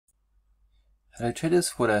Hello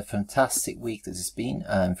traders, what a fantastic week this has been.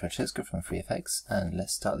 I'm Francesco from FreeFX and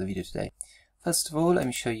let's start the video today. First of all, let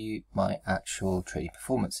me show you my actual trading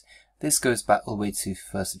performance. This goes back all the way to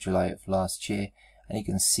 1st of July of last year and you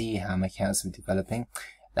can see how my accounts have been developing.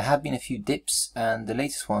 There have been a few dips and the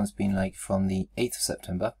latest one's been like from the 8th of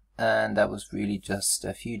September and that was really just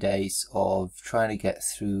a few days of trying to get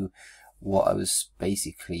through what I was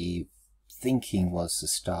basically thinking was the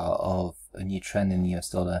start of a new trend in the US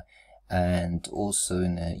dollar and also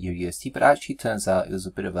in the Euro USD, but actually turns out it was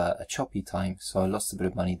a bit of a choppy time, so I lost a bit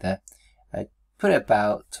of money there. I put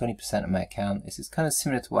about 20% of my account. This is kind of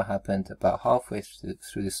similar to what happened about halfway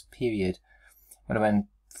through this period when I went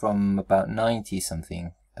from about 90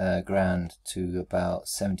 something grand to about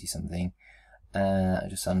 70 something,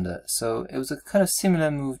 just under. So it was a kind of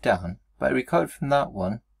similar move down, but I recovered from that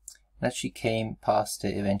one. Actually came past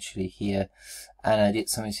it eventually here, and I did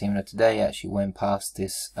something similar today. I actually went past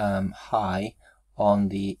this high on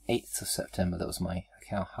the 8th of September. That was my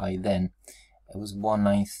account high then. It was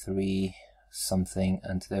 193 something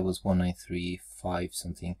and today was 193.5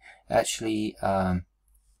 something. Actually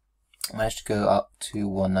managed to go up to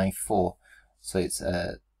 194, so it's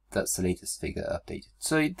that's the latest figure updated.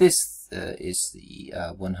 So this is the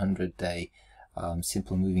 100-day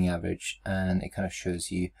simple moving average, and it kind of shows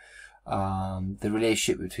you the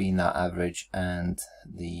relationship between that average and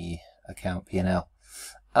the account P&L.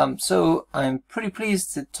 So I'm pretty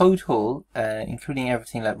pleased. The total, including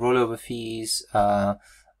everything like rollover fees, the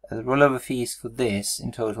rollover fees for this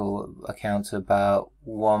in total account to about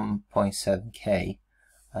 1.7k.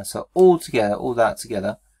 So all that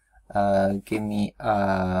together, give me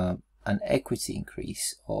an equity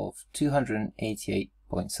increase of 288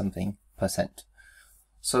 point something %.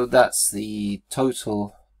 So that's the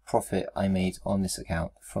total profit I made on this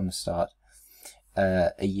account from the start,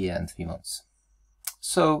 a year and 3 months.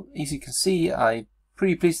 So as you can see, I'm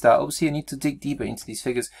pretty pleased with that. Obviously I need to dig deeper into these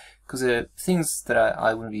figures because there are things that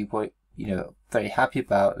I wouldn't be quite, very happy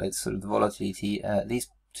about, like sort of the volatility, these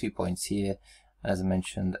 2 points here, as I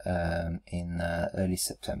mentioned, in early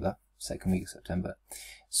September, second week of September.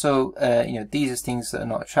 So these are things that are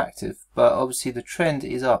not attractive, but obviously the trend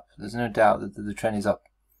is up. There's no doubt that the trend is up.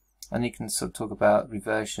 And you can sort of talk about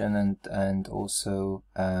reversion and also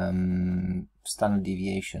standard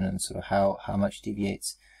deviation and sort of how much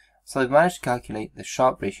deviates. So I've managed to calculate the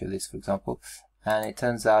Sharpe ratio of this, for example, and it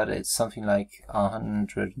turns out it's something like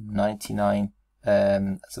 199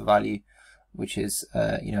 as a value, which is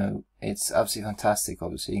it's absolutely fantastic,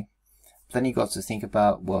 obviously. Then you got to think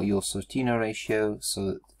about, well, your Sortino ratio, so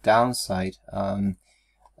the downside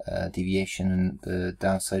deviation and the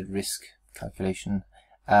downside risk calculation.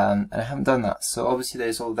 And I haven't done that, so obviously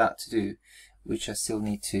there's all that to do, which I still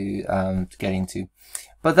need to get into.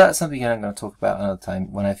 But that's something I'm going to talk about another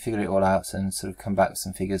time when I figure it all out and sort of come back with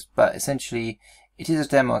some figures. But essentially, it is a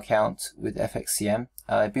demo account with FXCM.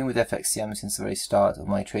 I've been with FXCM since the very start of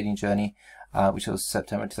my trading journey, which was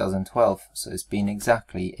September 2012. So it's been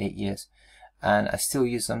exactly 8 years. And I still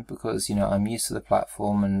use them because, I'm used to the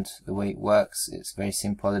platform and the way it works. It's very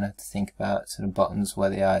simple. I don't have to think about sort of buttons,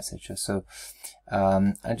 where they are, etc. So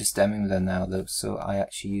I'm just demoing them now, though. So I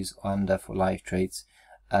actually use Oanda for live trades.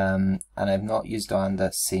 And I've not used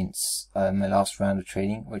Oanda since my last round of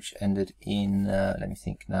trading, which ended in, let me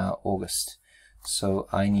think now, August. So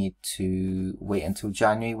I need to wait until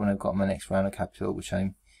January when I've got my next round of capital, which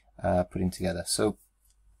I'm putting together. So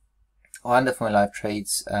Oanda for my live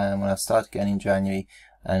trades when I started again in January,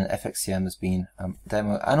 and FXCM has been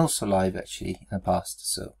demo and also live actually in the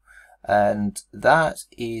past. So, and that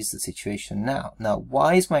is the situation now. Now,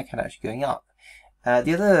 why is my account actually going up?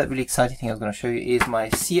 The other really exciting thing I was going to show you is my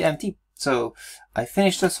CMT. So I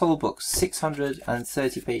finished this whole book,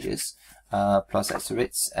 630 pages plus extra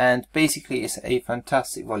bits, and basically it's a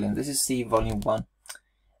fantastic volume. This is the volume 1.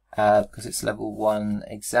 Because it's level 1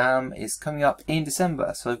 exam is coming up in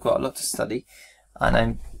December, so I've got a lot to study and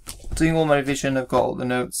I'm doing all my revision. I've got all the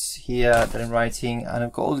notes here that I'm writing, and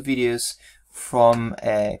I've got all the videos from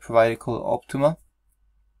a provider called Optima,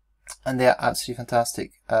 and they're absolutely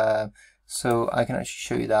fantastic. So I can actually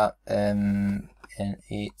show you that, and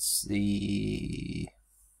it's the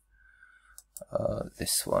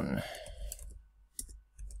this one.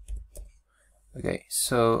 Okay,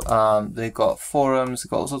 so they've got forums, they've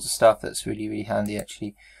got all sorts of stuff that's really handy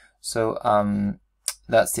actually. So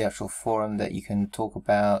that's the actual forum that you can talk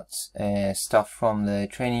about stuff from the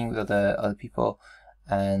training with other people,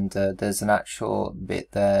 and there's an actual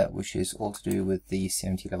bit there which is all to do with the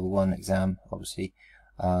CMT level 1 exam, obviously,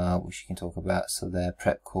 which you can talk about. So their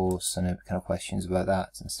prep course and kind of questions about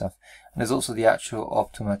that and stuff. And there's also the actual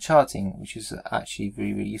Optima charting, which is actually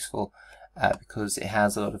really useful. because it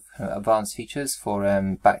has a lot of advanced features for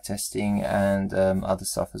backtesting and other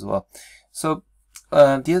stuff as well. So the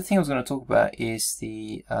other thing I was going to talk about is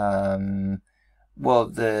the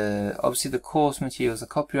obviously the course materials are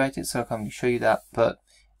copyrighted, so I can't show you that, but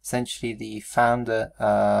essentially the founder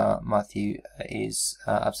Matthew is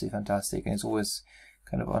absolutely fantastic, and is always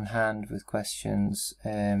kind of on hand with questions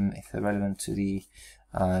if they're relevant to the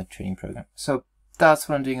training program. So that's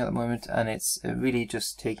what I'm doing at the moment, and it's really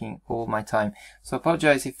just taking all my time. So I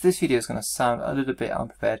apologize if this video is going to sound a little bit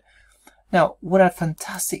unprepared. Now, what a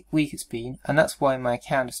fantastic week it's been, and that's why my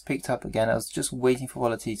account has picked up again. I was just waiting for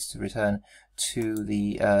volatility to return to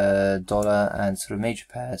the dollar and sort of major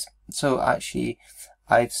pairs. So actually,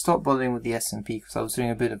 I've stopped bothering with the S&P because I was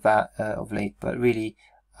doing a bit of that of late, but really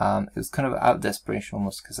it was kind of out of desperation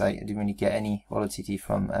almost, because I didn't really get any volatility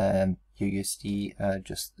from USD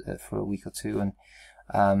just for a week or two,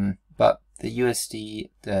 and but the USD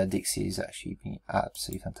Dixie has actually been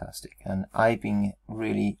absolutely fantastic, and I've been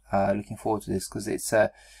really looking forward to this because it's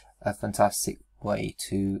a fantastic way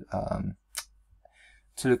to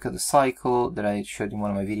look at the cycle that I showed in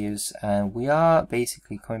one of my videos, and we are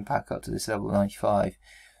basically coming back up to this level 95,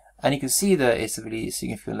 and you can see that it's a really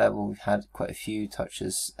significant level. We've had quite a few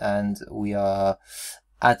touches, and we are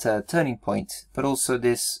at a turning point, but also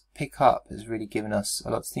this pickup has really given us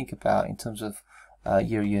a lot to think about in terms of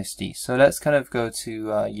Euro USD. So let's kind of go to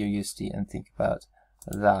Euro USD and think about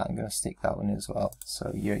that. I'm going to stick that one as well.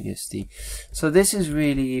 So Euro USD. So this is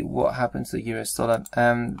really what happened to the US dollar.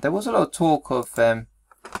 There was a lot of talk of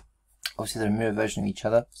obviously they're a mirror version of each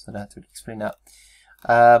other, so I don't have to explain that.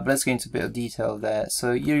 But let's go into a bit of detail there.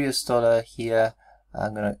 So Euro US dollar here,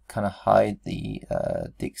 I'm going to kind of hide the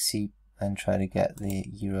Dixie and try to get the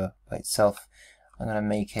euro by itself. I'm going to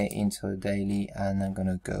make it into a daily, and I'm going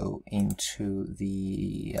to go into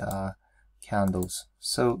the candles.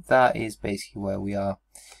 So that is basically where we are.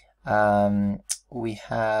 We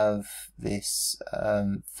have this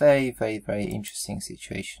very interesting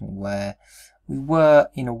situation where we were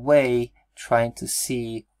in a way trying to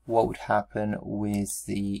see what would happen with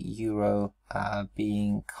the euro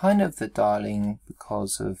being kind of the darling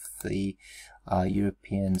because of the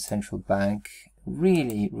European Central Bank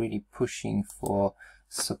really pushing for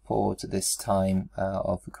support at this time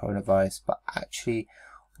of the coronavirus. But actually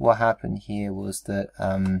what happened here was that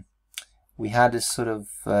we had this sort of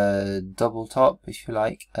double top, if you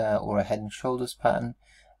like, or a head and shoulders pattern,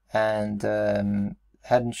 and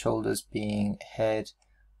head and shoulders being head,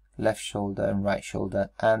 left shoulder and right shoulder,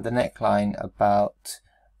 and the neckline about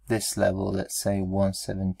this level, let's say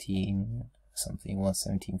 117 something,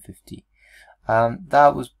 117.50.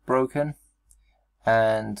 That was broken,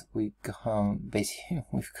 and we've come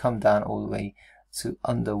down all the way to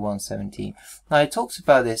under 117. Now I talked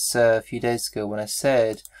about this a few days ago when I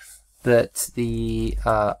said that the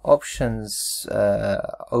options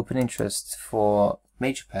open interest for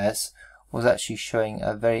major pairs was actually showing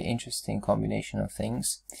a very interesting combination of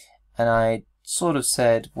things, and I sort of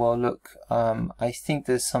said, well look, I think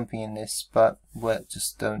there's something in this, but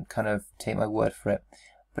just don't kind of take my word for it.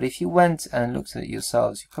 But if you went and looked at it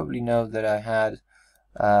yourselves, you probably know that I had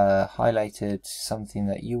highlighted something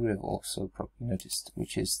that you would have also probably noticed,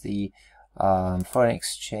 which is the foreign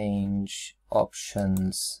exchange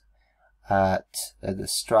options at the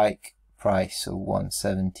strike price of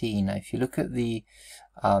 117. Now if you look at the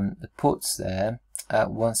puts there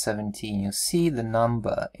at 117, you'll see the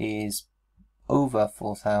number is over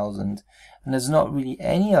 4,000, and there's not really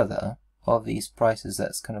any other of these prices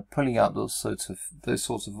that's kind of pulling up those sorts of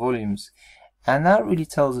volumes, and that really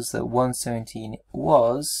tells us that 117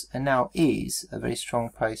 was and now is a very strong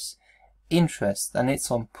price interest, and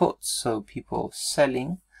it's on puts, so people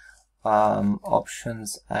selling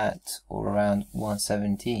options at or around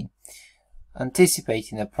 117,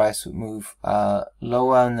 anticipating the price would move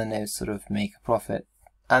lower and then they would sort of make a profit,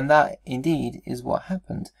 and that indeed is what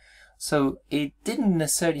happened. So it didn't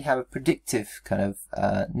necessarily have a predictive kind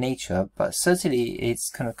of nature, but certainly it's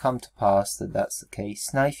kind of come to pass that that's the case.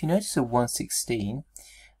 Now if you notice at 116,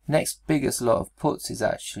 the next biggest lot of puts is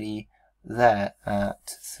actually there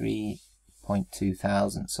at 3.2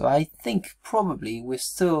 thousand. So I think probably we're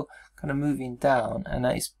still kind of moving down, and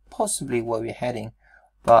that is possibly where we're heading.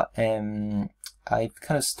 But I've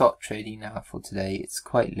kind of stopped trading now for today. It's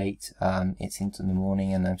quite late. It's into the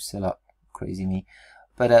morning and I'm still up, crazy me.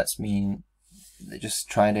 But that's me just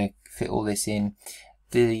trying to fit all this in.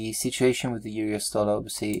 The situation with the euro US dollar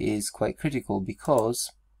obviously is quite critical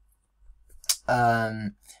because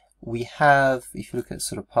we have, if you look at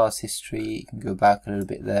sort of past history, you can go back a little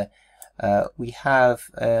bit there, we have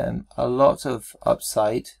a lot of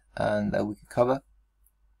upside and that we could cover.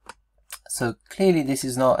 So clearly this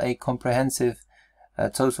is not a comprehensive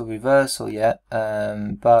total reversal yet,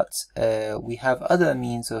 but we have other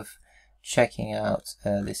means of checking out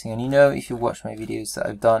this thing. And you know, if you watch my videos, that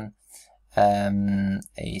I've done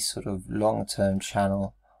a sort of long-term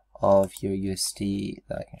channel of your USD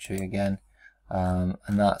that I can show you again,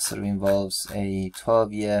 and that sort of involves a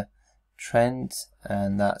 12-year trend,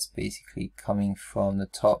 and that's basically coming from the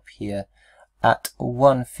top here at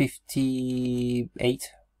 158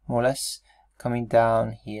 more or less, coming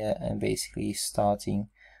down here and basically starting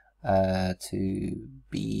to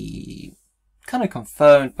be kind of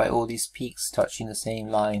confirmed by all these peaks touching the same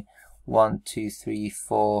line, 1, 2, 3,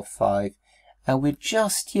 4, 5, and we're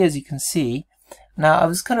just here, as you can see. Now I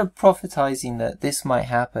was kind of prophetizing that this might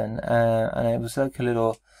happen, and it was like a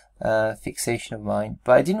little fixation of mine,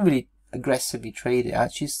 but I didn't really aggressively trade it. I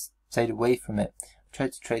actually stayed away from it.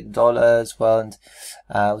 Tried to trade the dollar as well, and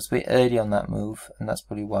I was a bit early on that move, and that's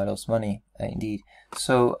probably why I lost money, indeed.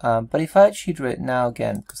 So, but if I actually draw it now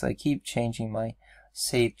again, because I keep changing my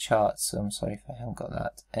saved charts, so I'm sorry if I haven't got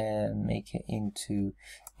that, and make it into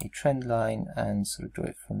a trend line and sort of draw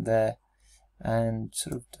it from there, and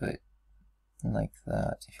sort of do it like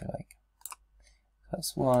that, if you like.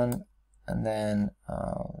 That's one, and then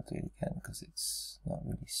I'll do it again because it's not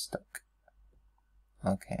really stuck.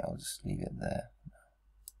 Okay, I'll just leave it there.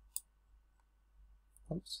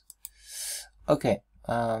 Oops. Okay,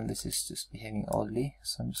 this is just behaving oddly,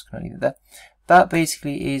 so I'm just going to leave it there. That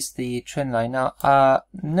basically is the trend line. Now,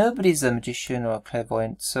 nobody's a magician or a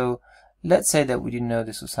clairvoyant, so let's say that we didn't know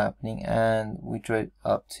this was happening, and we drew it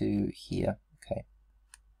up to here, okay,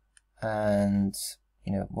 and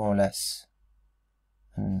you know, more or less,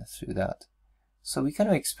 and through that. So we kind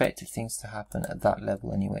of expected things to happen at that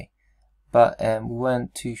level anyway, but we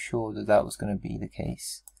weren't too sure that that was going to be the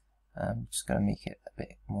case. I'm just going to make it a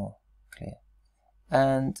bit more clear.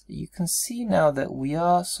 And you can see now that we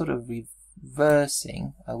are sort of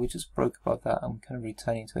reversing. We just broke above that and we're kind of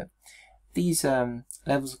returning to it. These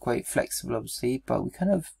levels are quite flexible, obviously, but we're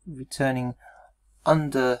kind of returning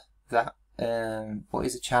under that, what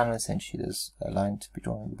is a channel essentially. There's a line to be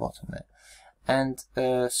drawn at the bottom there. And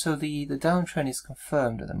so the downtrend is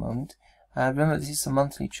confirmed at the moment. Remember, this is a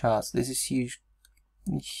monthly chart, so this is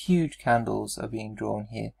huge candles are being drawn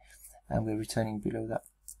here, and we're returning below that.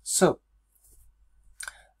 So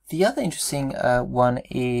the other interesting one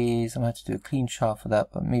is, I'm going to have to do a clean chart for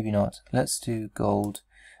that, but maybe not. Let's do gold,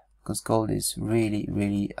 because gold is really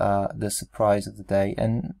the surprise of the day,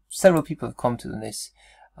 and several people have commented on this,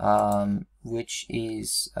 which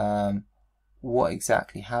is what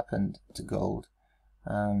exactly happened to gold.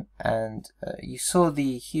 You saw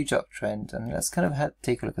the huge uptrend, and let's kind of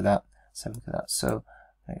take a look at that. Let's have a look at that. So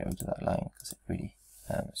I'm going to go to that line because it really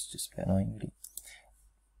it's just a bit annoying, really.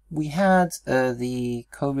 We had the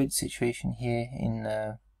COVID situation here in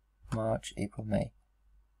March, April, May.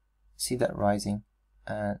 See that rising?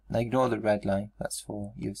 Now ignore the red line, that's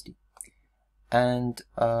for USD. And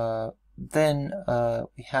then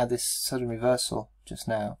we had this sudden reversal just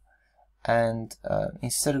now. And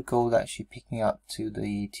instead of gold actually picking up to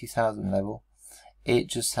the 2000 level, it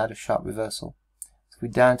just had a sharp reversal. So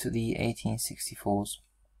we're down to the 1864s.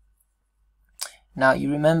 Now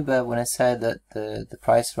you remember when I said that the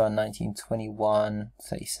price around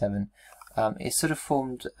 1921.37, it sort of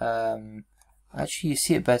formed, actually you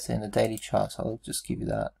see it better in the daily chart, so I'll just give you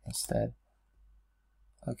that instead.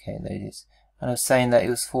 Okay, there it is. And I was saying that it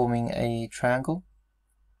was forming a triangle.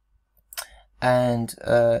 And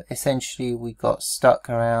essentially we got stuck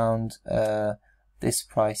around this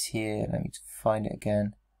price here. Let me find it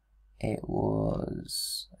again. It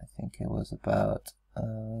was, I think it was about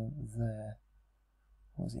there.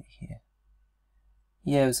 Was it here?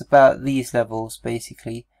 Yeah, it was about these levels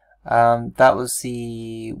basically. That was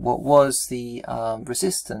the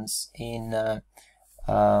resistance in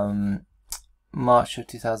March of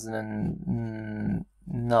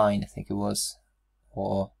 2009, I think it was,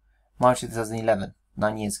 or March of 2011,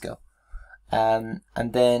 9 years ago, and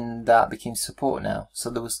then that became support now.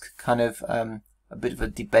 So there was kind of a bit of a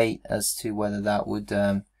debate as to whether that would,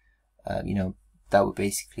 you know, that would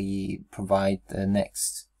basically provide the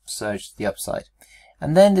next surge to the upside.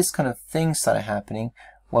 And then this kind of thing started happening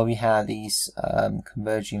where we had these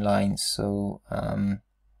converging lines. So I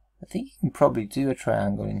think you can probably do a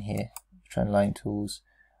triangle in here, trend line tools.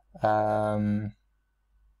 Yeah,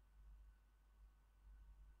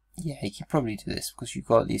 you can probably do this because you've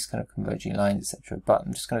got these kind of converging lines, etc. But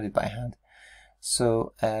I'm just going to do it by hand.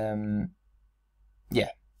 So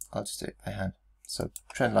yeah, I'll just do it by hand. So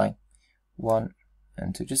trend line 1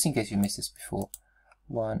 and 2, just in case you missed this before.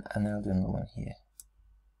 1, and then I'll do another one here.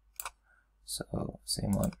 So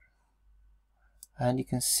same one. and you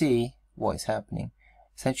can see what is happening.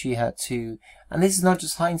 Essentially, you had two, and this is not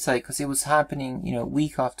just hindsight because it was happening, you know,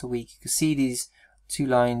 week after week. You could see these two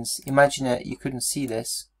lines. Imagine that you couldn't see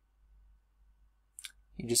this.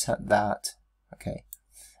 You just had that, okay,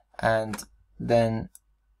 and then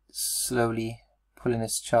slowly pulling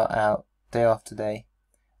this chart out day after day.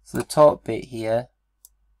 So the top bit here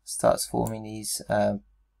starts forming these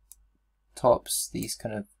tops, these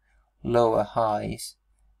kind of lower highs,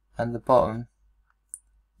 and the bottom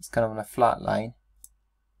is kind of on a flat line.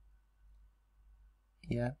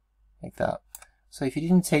 Yeah, like that. So if you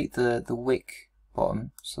didn't take the wick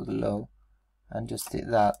bottom, so the low, and just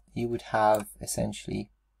did that, you would have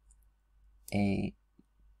essentially a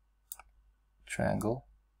triangle.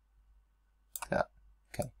 Like that.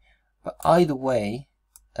 Okay. But either way,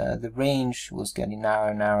 the range was getting narrower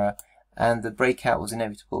and narrower, and the breakout was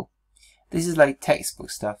inevitable. This is like textbook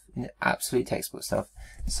stuff, absolute textbook stuff.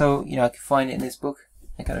 So, you know, I can find it in this book.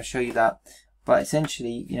 I kind of show you that. But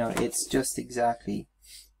essentially, you know, it's just exactly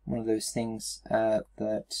one of those things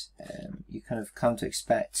that you kind of come to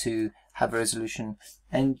expect to have a resolution.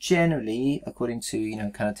 And generally, according to, you know,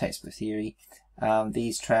 kind of textbook theory,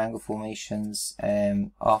 these triangle formations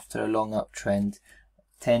after a long uptrend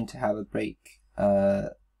tend to have a break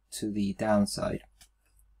to the downside.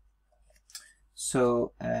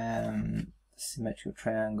 So symmetrical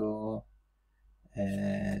triangle,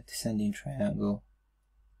 descending triangle.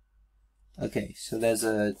 Okay, so there's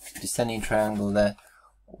a descending triangle there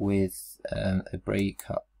with a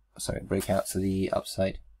breakout to the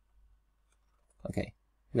upside. Okay,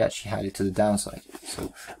 we actually had it to the downside.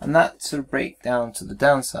 So, and that sort of breakdown to the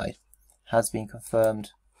downside has been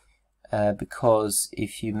confirmed because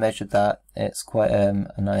if you measure that, it's quite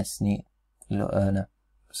a nice, neat little earner.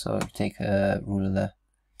 So if you take a ruler there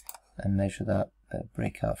and measure that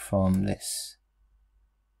breakout from this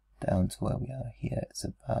down to where we are here, it's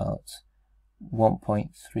about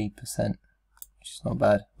 1.3%, which is not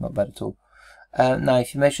bad at all. Now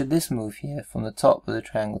if you measure this move here from the top of the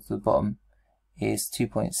triangle to the bottom, is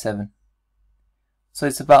 2.7. So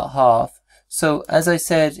it's about half. So as I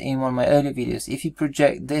said in one of my earlier videos, if you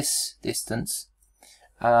project this distance,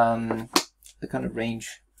 the kind of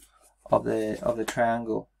range of the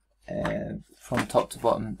triangle from top to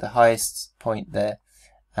bottom, the highest point there,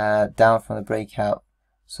 down from the breakout,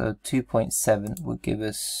 so 2.7 would give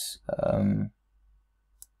us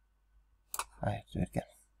I have to do it again.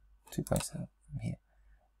 2.7 from here.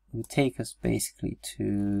 It would take us basically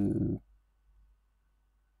to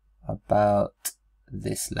about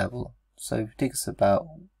this level. So it would take us about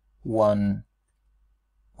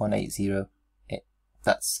 180.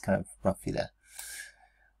 That's kind of roughly there,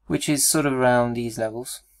 which is sort of around these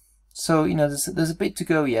levels. So, you know, there's a bit to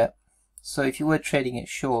go yet. So if you were trading it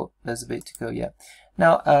short, there's a bit to go yet.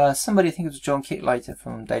 Now, somebody, I think it was John Kicklighter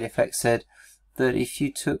from FreeFX, said that if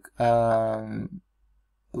you took, it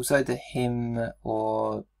was either him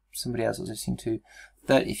or somebody else I was listening to,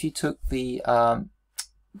 that if you took the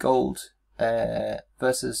gold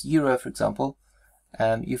versus euro, for example,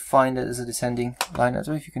 you find that there's a descending line. I don't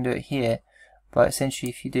know if you can do it here, but essentially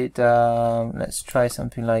if you did, let's try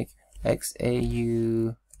something like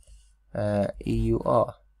XAU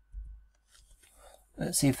EUR.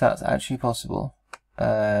 Let's see if that's actually possible.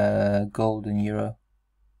 Gold and euro.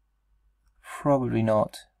 Probably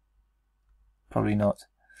not. Probably not.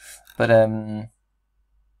 But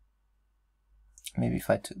maybe if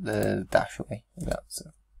I took the dash away, like that. So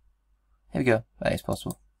here we go. That is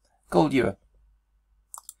possible. Gold, euro.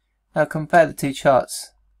 Now compare the two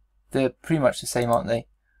charts. They're pretty much the same, aren't they?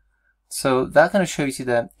 So that kind of shows you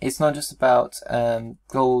that it's not just about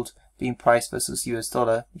gold being priced versus US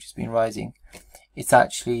dollar, which has been rising. It's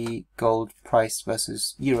actually gold priced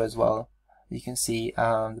versus euro as well. You can see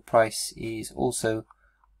the price is also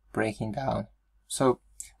breaking down. So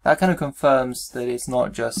that kind of confirms that it's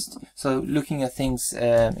not just, so looking at things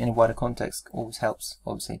in a wider context always helps,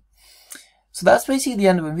 obviously. So that's basically the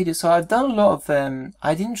end of the video. So I've done a lot of,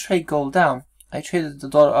 I didn't trade gold down, I traded the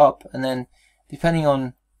dollar up, and then depending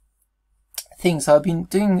on things, I've been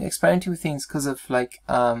experimenting with things because of like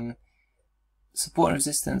support and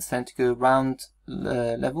resistance tend to go around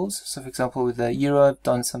levels. So for example with the euro, I've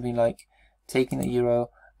done something like taking the euro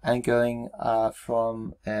and going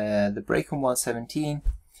from the break on 117,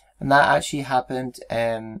 and that actually happened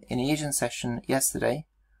in the Asian session yesterday,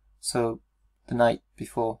 so the night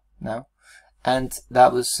before now, and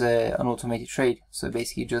that was an automated trade. So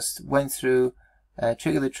basically just went through,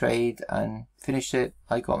 triggered the trade and finished it.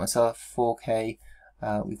 I got myself 4k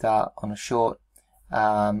with that on a short.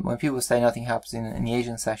 When people say nothing happens in the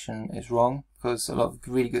Asian session, it's wrong, because a lot of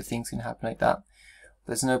really good things can happen like that.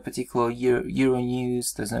 There's no particular Euro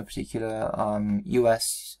news, there's no particular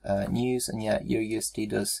US news, and yet Euro USD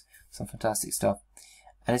does some fantastic stuff.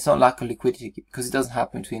 And it's not lack of liquidity, because it doesn't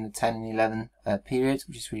happen between the 10 and 11 period,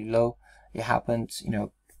 which is really low. It happened, you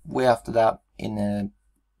know, way after that in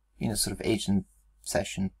a sort of Asian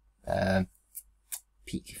session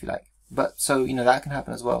peak, if you like. But so, you know, that can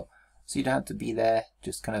happen as well. So you don't have to be there,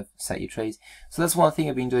 just kind of set your trades. So that's one thing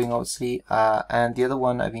I've been doing, obviously. And the other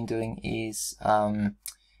one I've been doing is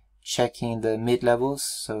checking the mid levels.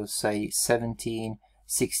 So say 17,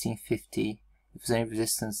 1650, if there's any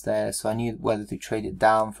resistance there. So I knew whether to trade it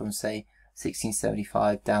down from say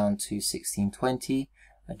 1675 down to 1620,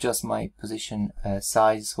 adjust my position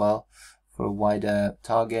size as well for a wider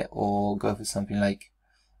target, or go for something like,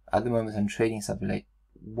 at the moment I'm trading something like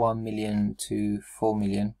 1 million to 4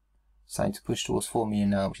 million. Starting to push towards 4 million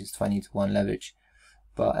now, which is 20 to 1 leverage.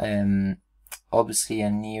 But obviously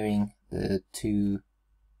I'm nearing the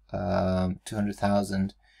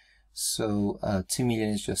 200,000. So 2 million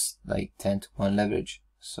is just like 10 to 1 leverage.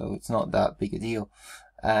 So it's not that big a deal.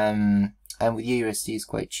 And with USD it's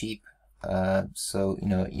quite cheap. So, you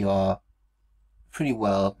know, you are pretty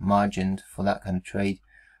well margined for that kind of trade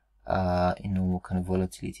in normal kind of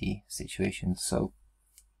volatility situations.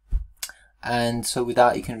 And so with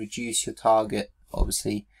that you can reduce your target,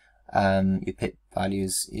 obviously. Your pip value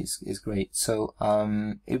is great. So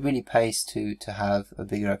it really pays to have a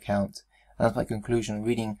bigger account. And that's my conclusion.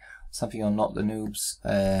 Reading something on Not the Noobs,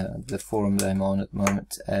 the forum that I'm on at the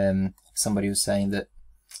moment, somebody was saying that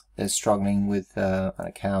they're struggling with an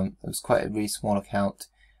account. It was quite a really small account,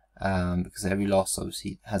 because every loss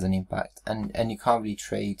obviously has an impact, and you can't really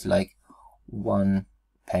trade like 1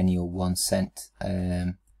 penny or 1 cent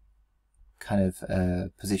kind of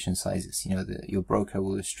position sizes. You know, your broker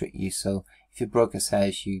will restrict you. So if your broker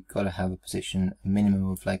says you got to have a position a minimum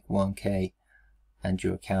of like 1k, and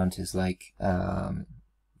your account is like 10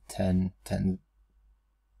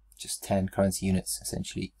 currency units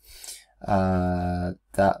essentially,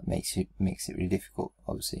 that makes it really difficult,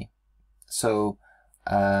 obviously. So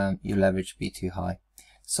your leverage would be too high.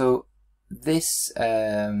 So this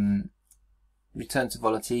return to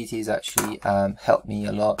volatility has actually helped me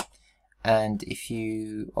a lot. And if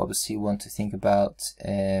you obviously want to think about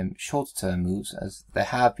shorter term moves, as there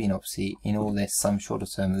have been obviously in all this some shorter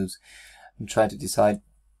term moves, and try to decide,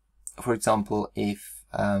 for example, if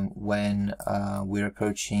when we're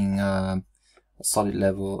approaching a solid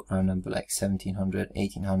level around number like 1700,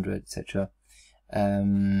 1800, etc.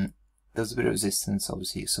 There's a bit of resistance,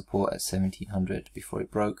 obviously support at 1700 before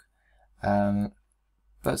it broke,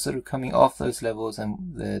 but sort of coming off those levels,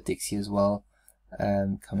 and the Dixie as well,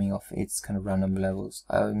 coming off its kind of round number levels.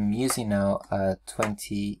 I'm using now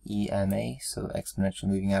 20 EMA, so exponential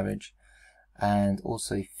moving average, and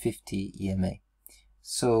also 50 EMA.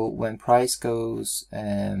 So when price goes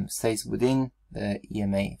stays within the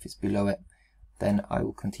EMA, if it's below it, then I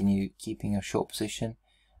will continue keeping a short position,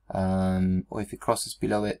 or if it crosses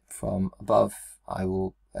below it from above, I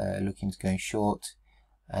will look into going short,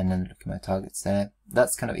 and then look at my targets there.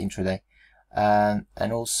 That's kind of intraday.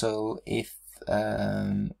 And also if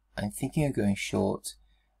I'm thinking of going short,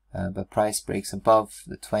 but price breaks above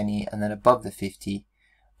the 20 and then above the 50,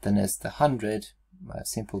 then there's the 100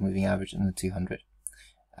 simple moving average and the 200,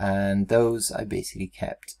 and those I basically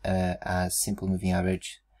kept as simple moving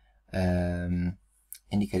average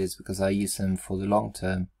indicators, because I use them for the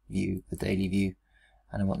long-term view, the daily view,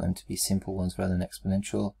 and I want them to be simple ones rather than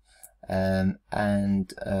exponential, and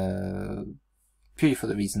purely for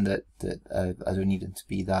the reason that I don't need them to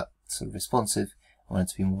be that sort of responsive. I want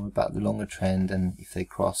it to be more about the longer trend, and if they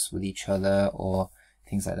cross with each other or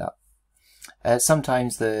things like that.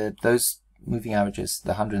 Sometimes those moving averages,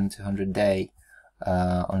 the 100 and 200 day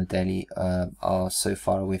on a daily, are so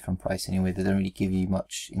far away from price anyway, they don't really give you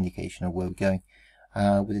much indication of where we're going.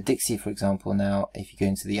 With the Dixie, for example, now if you go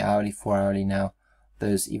into the hourly, 4 hourly now,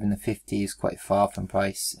 even the 50 is quite far from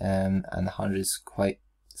price, and the 100 is quite,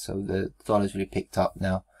 so the dollar's really picked up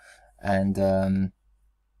now. And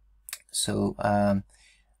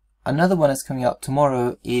another one that's coming up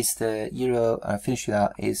tomorrow is the Euro, I'll finish with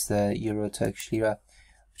that, is the Euro Turkish Lira. I'll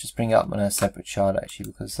just bring it up on a separate chart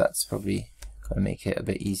actually, because that's probably going to make it a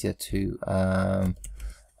bit easier to,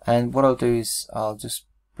 and what I'll do is I'll just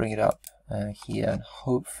bring it up here, and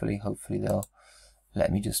hopefully they'll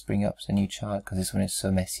let me just bring up the new chart, because this one is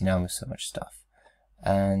so messy now with so much stuff.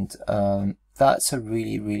 And that's a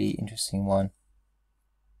really interesting one.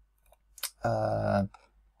 Don't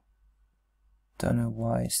know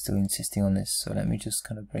why it's still insisting on this, so let me just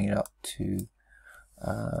kind of bring it up to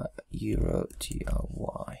Euro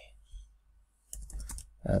TRY.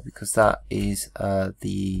 because that is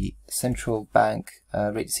the central bank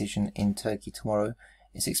rate decision in Turkey tomorrow.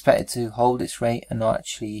 It's expected to hold its rate and not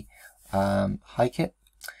actually hike it.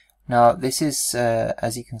 Now this is,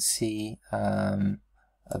 as you can see, a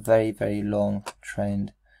very, very long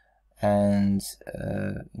trend, and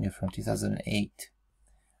you know, from 2008,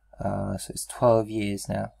 so it's 12 years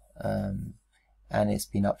now, and it's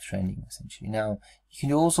been uptrending essentially. Now you can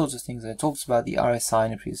do all sorts of things, and it talks about the RSI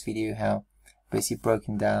in a previous video, how basically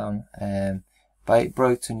broken down, but it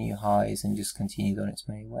broke to new highs and just continued on its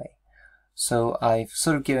merry way. So I've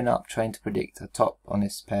sort of given up trying to predict a top on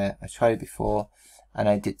this pair. I tried it before, and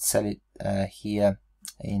I did sell it here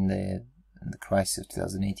in the crisis of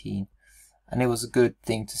 2018, and it was a good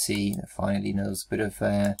thing to see. Finally, there was a bit of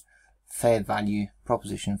a fair value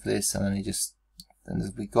proposition for this, and then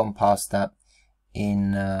we've gone past that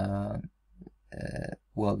in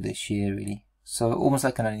well, this year really. So almost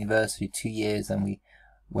like an anniversary, 2 years, and we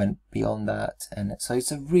went beyond that, and so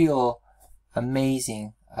it's a real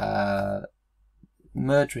amazing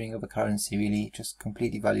murdering of a currency, really, just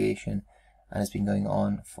complete devaluation, and it's been going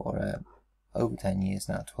on for over 10 years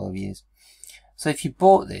now, 12 years. So if you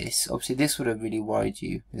bought this, obviously this would have really worried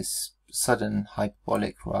you, this sudden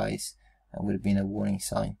hyperbolic rise, and would have been a warning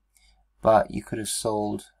sign. But you could have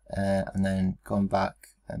sold and then gone back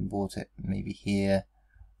and bought it maybe here,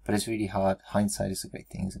 but it's really hard. Hindsight is a great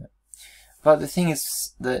thing, isn't it? But the thing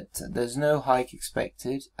is that there's no hike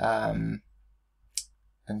expected, and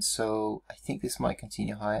so I think this might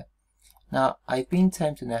continue higher. Now I've been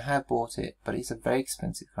tempted and I have bought it, but it's a very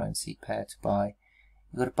expensive currency pair to buy.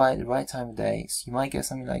 You've got to buy it at the right time of day, so you might get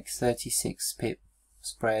something like 36 pip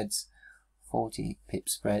spreads, 40 pip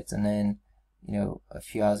spreads, and then, you know, a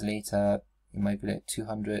few hours later you might be like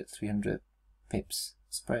 200, 300 pips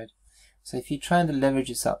spread. So if you're trying to leverage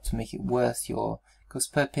this up to make it worth your, because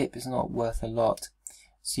per pip is not worth a lot,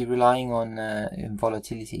 so you're relying on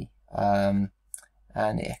volatility,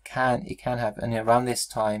 and it can have, and around this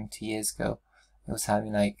time 2 years ago it was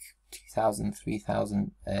having like 2,000,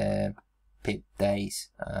 3,000 pip days,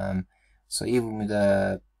 so even with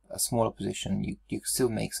a smaller position you could still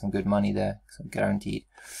make some good money there, so guaranteed.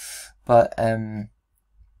 But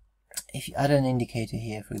if you add an indicator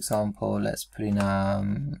here, for example, let's put in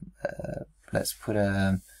let's put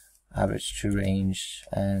a average true range,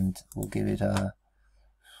 and we'll give it a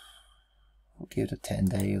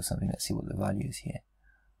 10-day or something. Let's see what the value is here.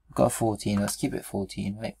 We've got 14. Let's keep it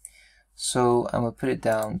 14, right? So I'm gonna put it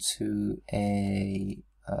down to a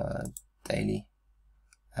daily,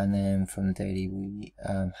 and then from the daily we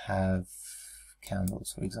have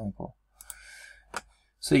candles, for example.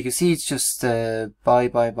 So you can see it's just buy,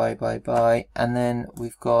 and then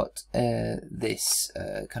we've got this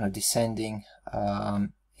kind of descending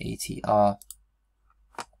ATR.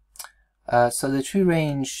 So the true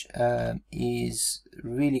range is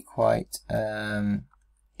really quite,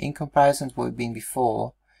 in comparison to what we've been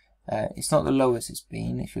before, it's not the lowest it's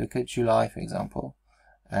been. If you look at July, for example,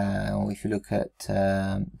 or if you look at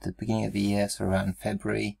the beginning of the year, so around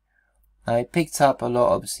February, it picked up a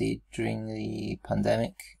lot, obviously, during the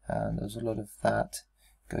pandemic. There was a lot of that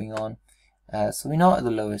going on. So we're not at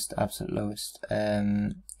the lowest, absolute lowest.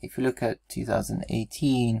 If you look at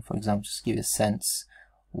 2018, for example, just to give you a sense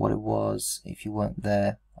what it was, if you weren't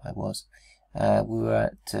there, I was. We were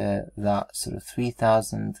at that sort of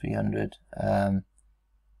 3,300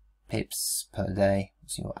 pips per day.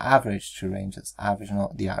 So your average true range, that's average,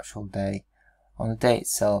 not the actual day. On the day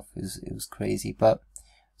itself, it was crazy. But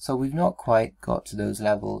so we've not quite got to those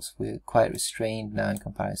levels. We're quite restrained now in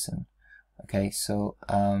comparison. Okay, so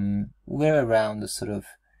we're around the sort of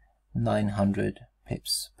 900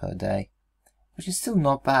 pips per day, which is still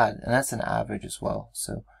not bad, and that's an average as well.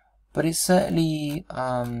 So, but it's certainly,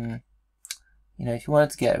 you know, if you wanted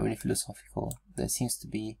to get really philosophical, there seems to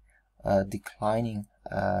be a declining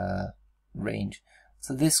range.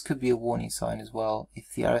 So this could be a warning sign as well.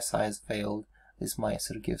 If the RSI has failed, this might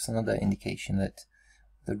sort of give us another indication that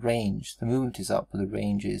the range, the movement is up, but the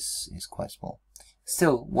range is quite small.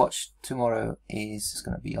 Still, watch tomorrow is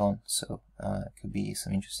going to be on, so it could be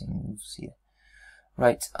some interesting moves here.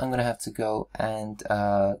 Right, I'm going to have to go and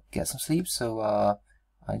get some sleep, so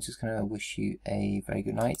I'm just going to wish you a very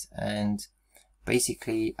good night, and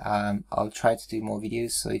basically I'll try to do more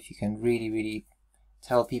videos, so if you can really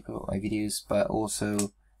tell people about my videos, but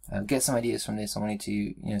also get some ideas from this. I want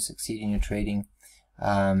you to, succeed in your trading.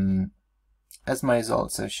 As my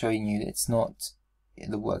results are showing you, it's not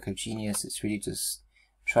the work of genius, it's really just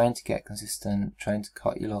trying to get consistent, trying to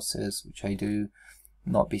cut your losses, which I do,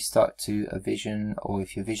 not be stuck to a vision, or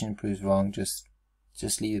if your vision proves wrong, just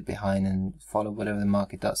leave it behind and follow whatever the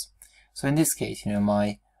market does. So in this case, you know,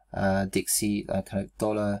 my Dixie kind of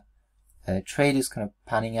dollar trade is kind of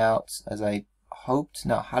panning out as I hoped.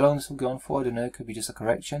 Now, how long this will go on for, I don't know. It could be just a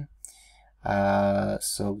correction.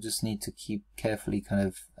 So we just need to keep carefully kind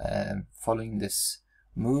of following this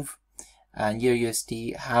move. And Euro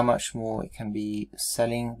USD, how much more it can be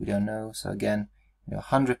selling, we don't know. So again, you know,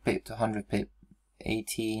 100 pip to 100 pip,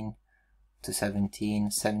 18 to 17,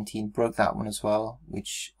 17 broke that one as well,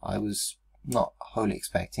 which I was not wholly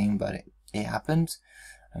expecting, but it happened.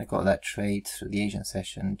 And I got that trade through the Asian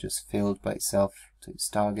session, just filled by itself to its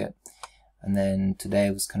target. And then today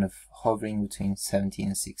I was kind of hovering between 17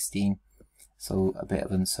 and 16. So a bit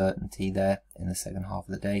of uncertainty there in the second half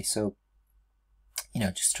of the day. So, you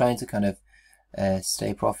know, just trying to kind of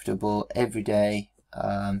stay profitable every day,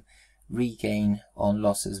 regain on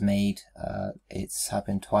losses made. It's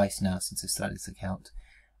happened twice now since I started this account,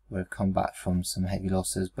 where I've come back from some heavy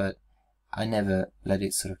losses, but I never let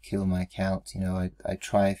it sort of kill my account. You know, I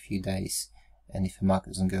try a few days, and if the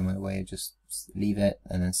market doesn't go my way, I just leave it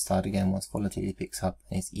and then start again once volatility picks up,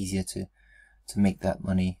 and it's easier to make that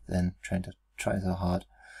money than trying to try so hard.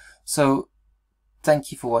 So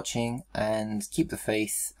thank you for watching, and keep the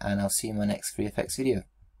faith, and I'll see you in my next FreeFX video.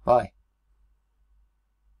 Bye.